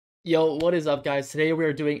Yo, what is up, guys? Today we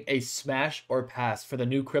are doing a smash or pass for the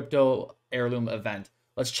new crypto heirloom event.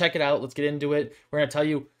 Let's check it out. Let's get into it. We're going to tell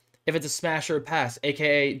you if it's a smash or a pass,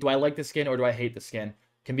 aka do I like the skin or do I hate the skin?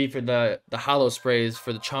 Can be for the hollow sprays,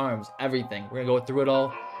 for the charms, everything. We're going to go through it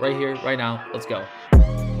all right here, right now. Let's go.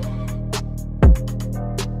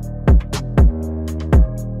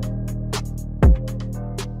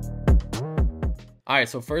 Alright,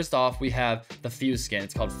 so first off, we have the Fuse skin.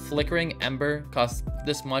 It's called Flickering Ember. Costs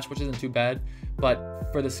this much, which isn't too bad. But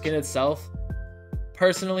for the skin itself,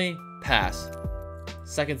 personally, pass.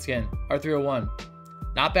 Second skin, R301.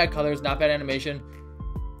 Not bad colors, not bad animation.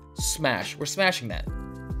 Smash. We're smashing that.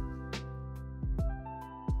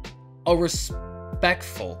 A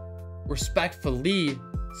respectfully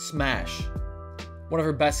smash. One of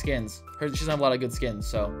her best skins. She doesn't have a lot of good skins,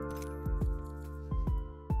 so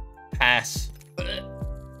pass.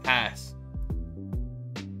 Pass.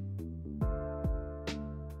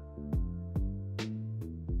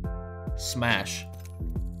 Smash.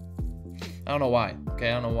 I don't know why. Okay,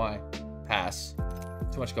 I don't know why. Pass.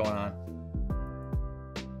 Too much going on.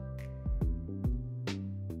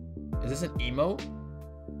 Is this an emote?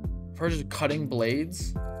 For just cutting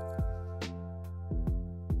blades?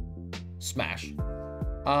 Smash.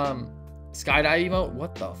 Skydive emote?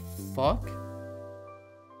 What the fuck?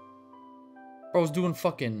 Bro's doing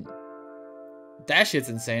fucking... That shit's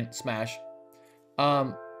insane. Smash.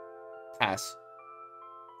 Pass.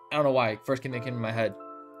 I don't know why. First thing that came in my head.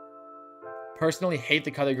 Personally, hate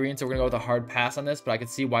the color green, so we're gonna go with a hard pass on this, but I can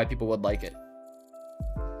see why people would like it.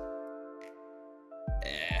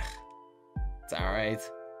 It's alright.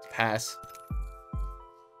 Pass.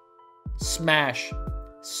 Smash.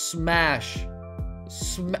 Smash.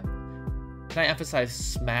 Can I emphasize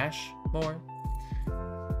smash more?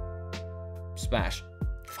 Smash.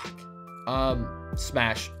 Fuck.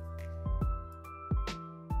 Smash.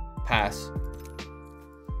 Pass.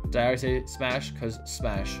 Did I already say smash? Because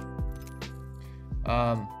smash.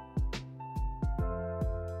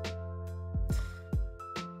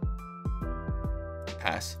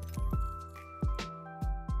 Pass.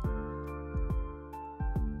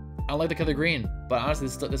 I don't like the color green, but honestly,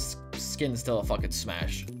 this skin is still a fucking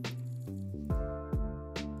smash.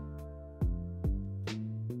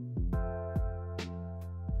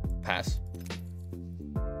 Pass.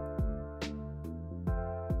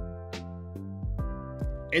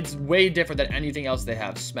 It's way different than anything else they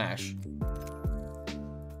have. Smash.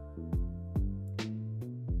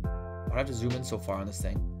 Why do I have to zoom in so far on this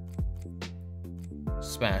thing?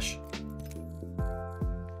 Smash.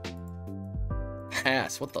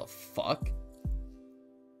 Pass. What the fuck?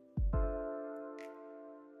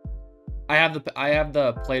 I have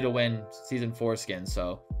the play to win season 4 skin,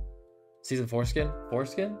 so season 4 skin? 4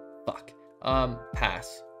 skin? Fuck.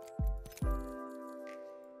 Pass.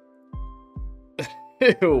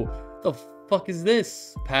 Ew. The fuck is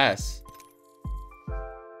this? Pass.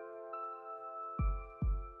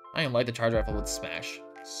 I don't like the charge rifle with smash.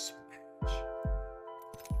 Smash.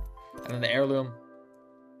 And then the heirloom.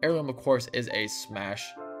 Heirloom, of course, is a smash.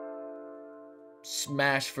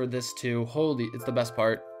 Smash for this too. Holy, it's the best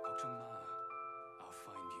part. I'll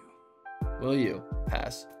find you. Will you?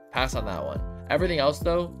 Pass. Pass on that one. Everything else,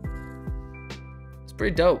 though, it's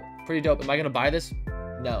pretty dope. Pretty dope. Am I going to buy this?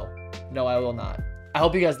 No. No, I will not. I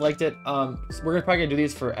hope you guys liked it. We're probably gonna do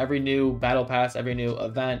these for every new battle pass, every new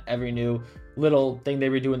event, every new little thing they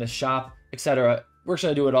redo in the shop, etc. We're just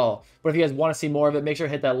gonna do it all. But if you guys want to see more of it, make sure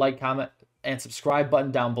to hit that like, comment, and subscribe button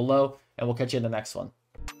down below, and we'll catch you in the next one.